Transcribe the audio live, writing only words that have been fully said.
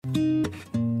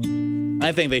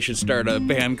I think they should start a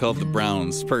band called the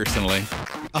Browns, personally.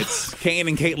 It's Kane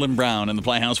and Caitlin Brown in the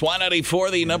Playhouse.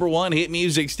 Y94, the number one hit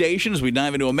music station, as we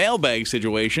dive into a mailbag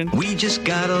situation. We just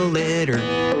got a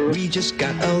letter. We just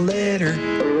got a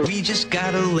letter. We just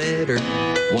got a letter.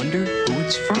 Wonder who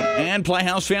it's from. And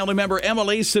Playhouse family member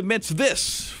Emily submits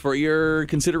this for your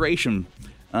consideration.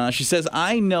 She says,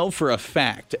 I know for a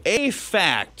fact,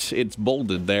 it's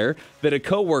bolded there, that a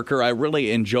coworker I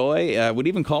really enjoy, would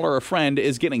even call her a friend,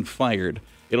 is getting fired.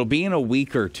 It'll be in a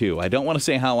week or two. I don't want to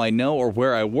say how I know or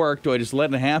where I work. Do I just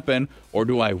let it happen, or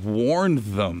do I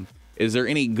warn them? Is there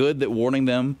any good that warning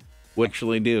them would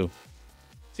actually do?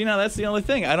 See, now that's the only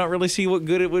thing. I don't really see what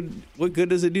good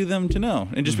does it do them to know,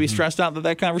 and just be stressed out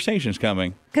that conversation's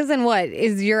coming. Because then what?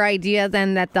 Is your idea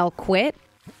then that they'll quit?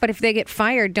 But if they get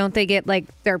fired, don't they get like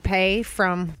their pay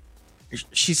from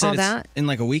She said all it's that? in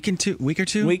like a week or two? Week or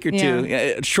two. Yeah.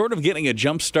 Yeah, short of getting a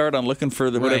jump start on looking for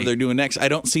whatever Right. they're doing next, I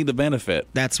don't see the benefit.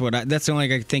 That's the only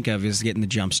thing I can think of is getting the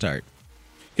jump start.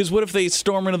 Because what if they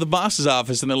storm into the boss's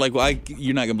office and they're like, "Well,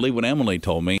 you're not gonna believe what Emily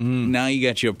told me." Now you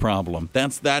got you a problem.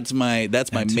 That's my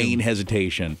main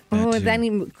hesitation. Oh,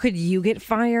 then could you get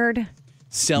fired?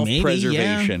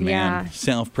 Self-preservation, Maybe, man. yeah.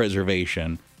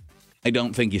 Self-preservation. I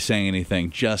don't think you say anything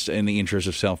just in the interest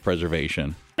of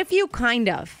self-preservation. If you kind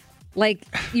of, like,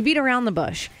 you beat around the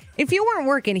bush. If you weren't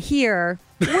working here,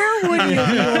 where would you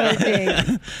be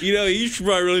working? You should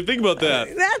probably really think about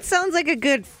that. That sounds like a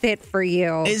good fit for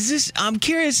you. I'm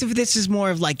curious if this is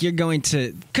more of like you're going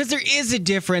to, because there is a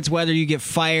difference whether you get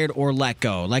fired or let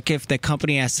go. Like if the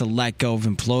company has to let go of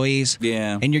employees,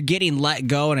 Yeah. and you're getting let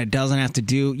go and it doesn't have to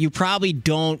do, you probably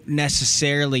don't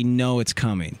necessarily know it's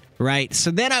coming, right? So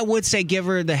then I would say give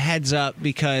her the heads up,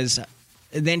 because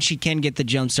then she can get the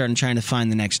jump start and trying to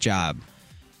find the next job.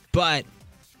 But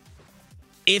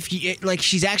if you, like,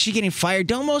 she's actually getting fired,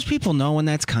 don't most people know when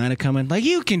that's kind of coming? Like,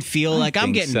 you can feel like I'm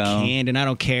think getting so. canned and I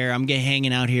don't care. I'm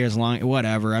hanging out here as long,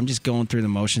 whatever. I'm just going through the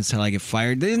motions till I get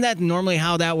fired. Isn't that normally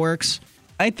how that works?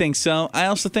 I think so. I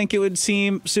also think it would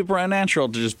seem super unnatural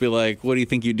to just be like, what do you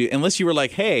think you do? Unless you were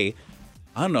like, hey,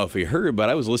 I don't know if you heard, but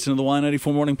I was listening to the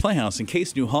Y94 Morning Playhouse. In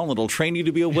case New Holland will train you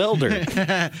to be a welder.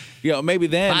 Maybe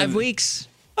then. 5 weeks.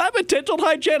 I'm a dental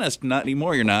hygienist. Not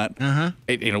anymore, you're not. Uh-huh.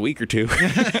 In a week or two.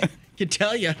 I can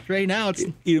tell you right now. It's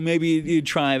Maybe you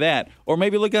try that. Or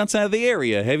maybe look outside of the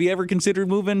area. Have you ever considered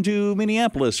moving to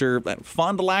Minneapolis or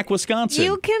Fond du Lac, Wisconsin?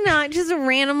 You cannot just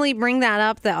randomly bring that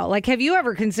up, though. Like, have you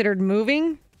ever considered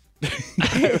moving?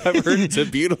 I've heard it's a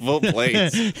beautiful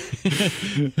place.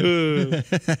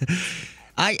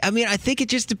 I mean, I think it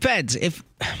just depends. If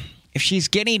she's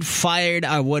getting fired,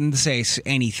 I wouldn't say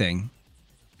anything.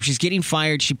 If she's getting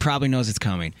fired, she probably knows it's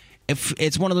coming. If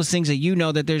it's one of those things that you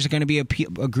know that there's going to be a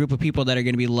group of people that are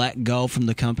going to be let go from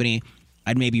the company,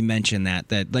 I'd maybe mention that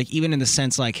like, even in the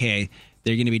sense like, hey,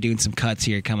 they're going to be doing some cuts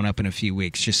here coming up in a few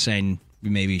weeks. Just saying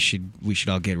maybe we should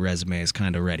all get resumes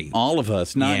kind of ready. All of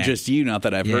us, not just you. Not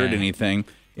that I've heard Yeah. anything.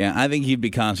 Yeah, I think you'd be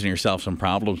causing yourself some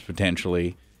problems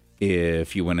potentially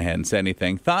if you went ahead and said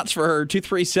anything. Thoughts for her,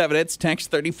 237, it's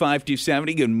text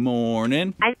 35270. Good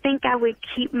morning. I think I would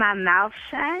keep my mouth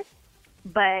shut,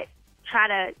 but try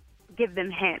to give them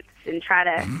hints and try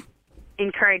to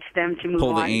encourage them to move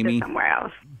Pull the on Amy. to somewhere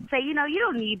else. Say, you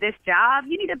don't need this job.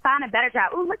 You need to find a better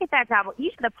job. Oh, look at that job. You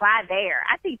should apply there.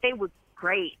 I think they would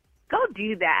great. Go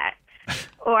do that.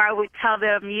 Or I would tell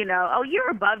them, oh, you're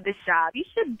above this job. You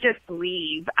should just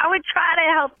leave. I would try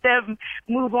to help them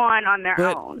move on their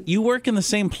But own. you work in the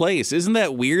same place. Isn't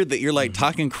that weird that you're like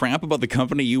talking crap about the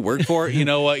company you work for? You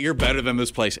know what? You're better than this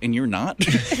place, and you're not.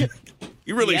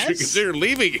 You really should consider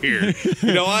leaving here.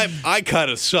 I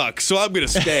kind of suck, so I'm going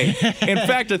to stay. In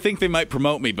fact, I think they might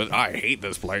promote me, but I hate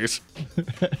this place.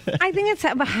 I think it's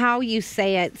about how you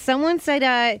say it. Someone said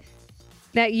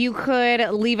that you could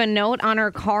leave a note on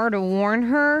her car to warn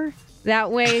her.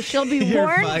 That way she'll be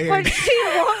warned, fired. but she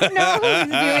won't know who's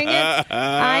doing it.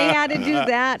 I had to do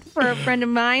that for a friend of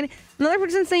mine. Another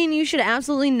person saying you should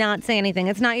absolutely not say anything.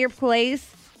 It's not your place.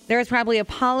 There's probably a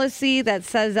policy that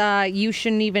says you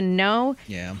shouldn't even know.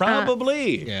 Yeah.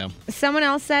 Probably. Yeah. Someone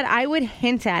else said I would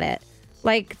hint at it.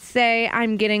 Like, say,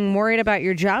 I'm getting worried about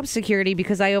your job security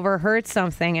because I overheard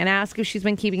something, and ask if she's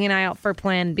been keeping an eye out for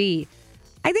plan B.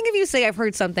 I think if you say I've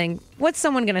heard something, what's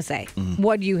someone going to say?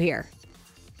 What do you hear?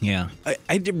 Yeah.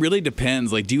 It really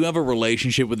depends. Like, do you have a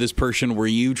relationship with this person where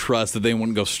you trust that they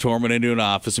wouldn't go storming into an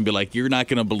office and be like, you're not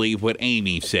going to believe what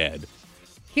Amy said?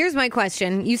 Here's my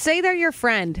question. You say they're your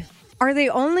friend. Are they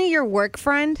only your work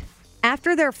friend?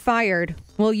 After they're fired,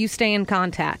 will you stay in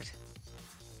contact?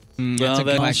 That's Well, a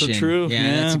that's question. also true.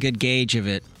 Yeah, that's a good gauge of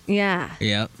it. Yeah.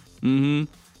 Yep.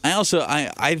 I also,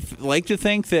 I like to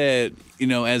think that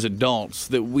as adults,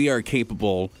 that we are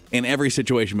capable in every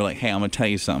situation, be like, hey, I'm going to tell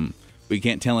you something. But you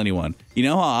can't tell anyone. You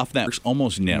know how often that works?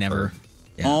 Almost never. Never.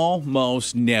 Yeah.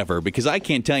 Almost never. Because I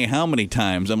can't tell you how many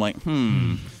times I'm like,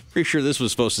 pretty sure this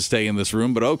was supposed to stay in this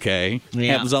room, but okay.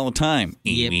 Yeah. Happens all the time,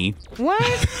 Amy. What?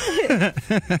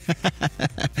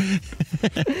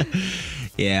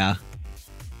 Yeah.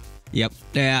 Yep.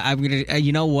 Yeah, I'm going to,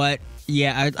 you know what?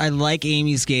 Yeah, I like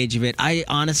Amy's gauge of it. I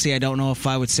honestly don't know if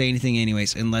I would say anything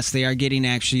anyways, unless they are getting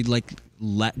actually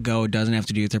let go. It doesn't have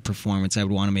to do with their performance. I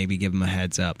would want to maybe give them a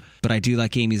heads up. But I do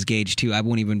like Amy's gauge too. I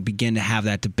won't even begin to have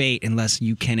that debate unless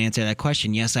you can answer that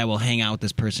question. Yes, I will hang out with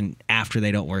this person after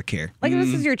they don't work here. Like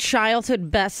this is your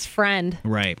childhood best friend.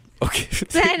 Right. Okay.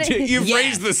 Then- You've Yeah.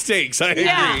 raised the stakes. I agree.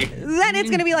 Yeah. Then it's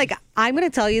going to be like, I'm going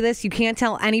to tell you this. You can't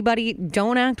tell anybody.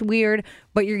 Don't act weird,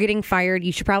 but you're getting fired.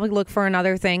 You should probably look for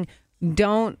another thing.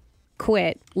 Don't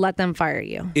quit. Let them fire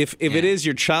you. If it is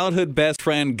your childhood best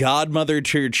friend, godmother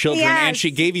to your children, and Yes.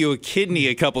 she gave you a kidney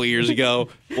a couple of years ago,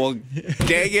 well,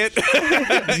 dang it.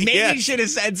 Maybe Yes. you should have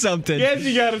said something. Yes,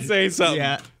 you got to say something.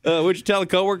 Yeah. Would you tell a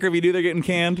coworker if you knew they're getting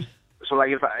canned? So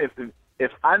like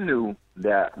if I knew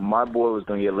that my boy was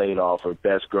gonna get laid off, or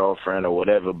best girlfriend or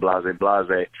whatever, blase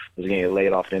was gonna get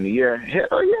laid off in the year,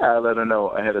 hell yeah, I let her know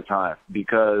ahead of time,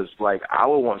 because like I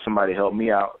would want somebody to help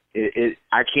me out.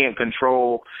 I can't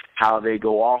control how they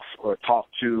go off or talk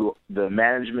to the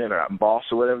management or boss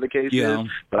or whatever the case Yeah. is,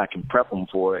 but I can prep them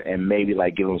for it and maybe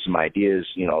like give them some ideas,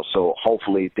 so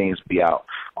hopefully things be out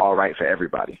all right for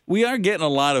everybody. We are getting a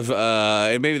lot of,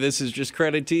 and maybe this is just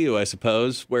credit to you, I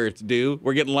suppose, where it's due.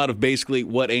 We're getting a lot of basically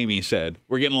what Amy said.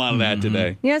 We're getting a lot of that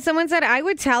today. Yeah, someone said I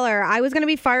would tell her. I was going to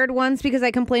be fired once because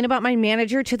I complained about my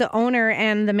manager to the owner,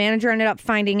 and the manager ended up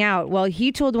finding out. Well,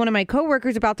 he told one of my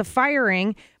coworkers about the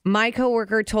firing. My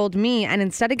coworker told me, and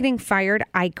instead of getting fired,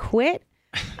 I quit.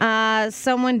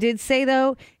 Someone did say,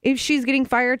 though, if she's getting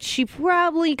fired, she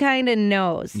probably kind of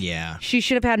knows. Yeah. She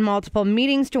should have had multiple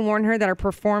meetings to warn her that her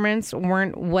performance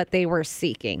weren't what they were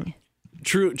seeking.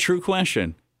 True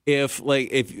question. If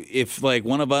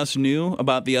one of us knew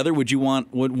about the other, would you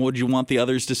want the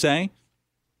others to say?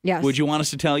 Yes. Would you want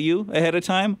us to tell you ahead of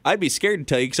time? I'd be scared to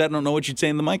tell you because I don't know what you'd say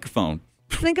in the microphone.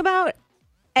 Think about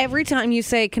every time you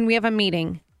say, "Can we have a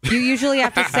meeting?" You usually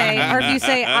have to say, or if you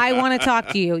say, "I want to talk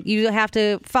to you," you have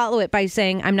to follow it by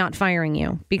saying, "I'm not firing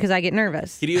you," because I get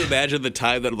nervous. Can you imagine the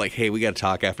time that I'm like, hey, we got to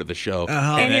talk after the show?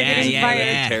 And you're getting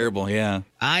fired. Terrible, yeah.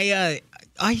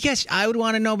 I guess I would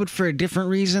want to know, but for a different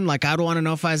reason. Like, I would want to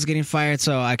know if I was getting fired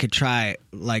so I could try,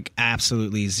 like,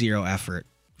 absolutely zero effort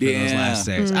for those last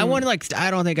days. I wouldn't, I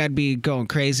don't think I'd be going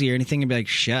crazy or anything and be like,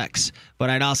 shucks.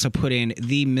 But I'd also put in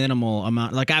the minimal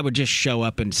amount. Like, I would just show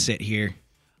up and sit here.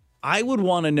 I would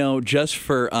want to know just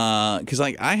for, because,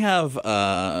 like, I have,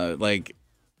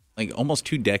 like almost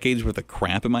 2 decades worth of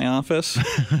crap in my office.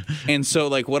 And so,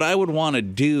 like, what I would want to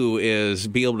do is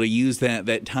be able to use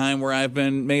that time where I've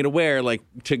been made aware, like,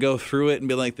 to go through it and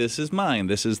be like, this is mine,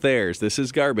 this is theirs, this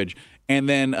is garbage. And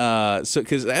then,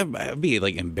 because that'd be,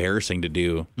 like, embarrassing to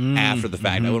do after the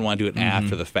fact. I wouldn't want to do it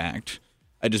after the fact.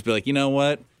 I'd just be like, you know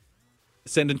what?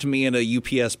 Send it to me in a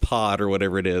UPS pod or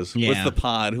whatever it is. Yeah. What's the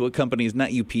pod? What company is not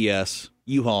UPS?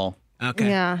 U-Haul. Okay.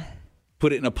 Yeah.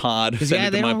 Put it in a pod. Send Yeah, it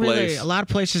they to my don't place. really. A lot of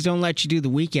places don't let you do the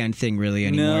weekend thing really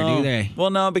anymore, No. do they? Well,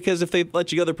 no, because if they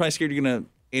let you go, they're probably scared you're going to,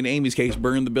 in Amy's case,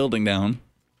 burn the building down.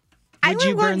 I Would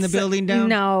you would burn want the building down?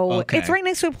 No. Okay. It's right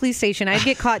next to a police station. I'd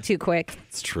get caught too quick.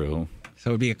 It's true. So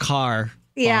it would be a car.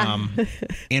 Yeah.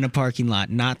 In a parking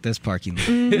lot, not this parking lot.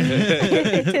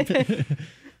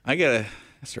 I got to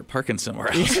start parking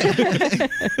somewhere else. Gonna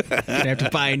have to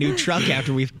buy a new truck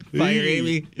after we fire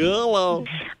Amy. Hello.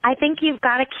 I think you've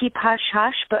got to keep hush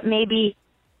hush, but maybe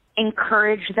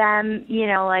encourage them,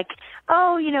 like,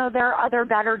 oh, there are other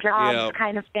better jobs Yeah.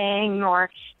 kind of thing, or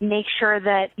make sure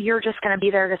that you're just going to be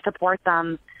there to support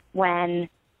them when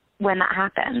that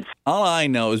happens. All I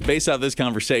know is based off this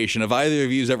conversation, if either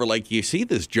of you is ever like, you see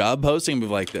this job posting, be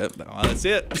like, oh, that's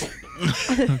it.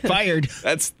 Fired.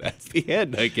 That's the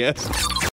end, I guess.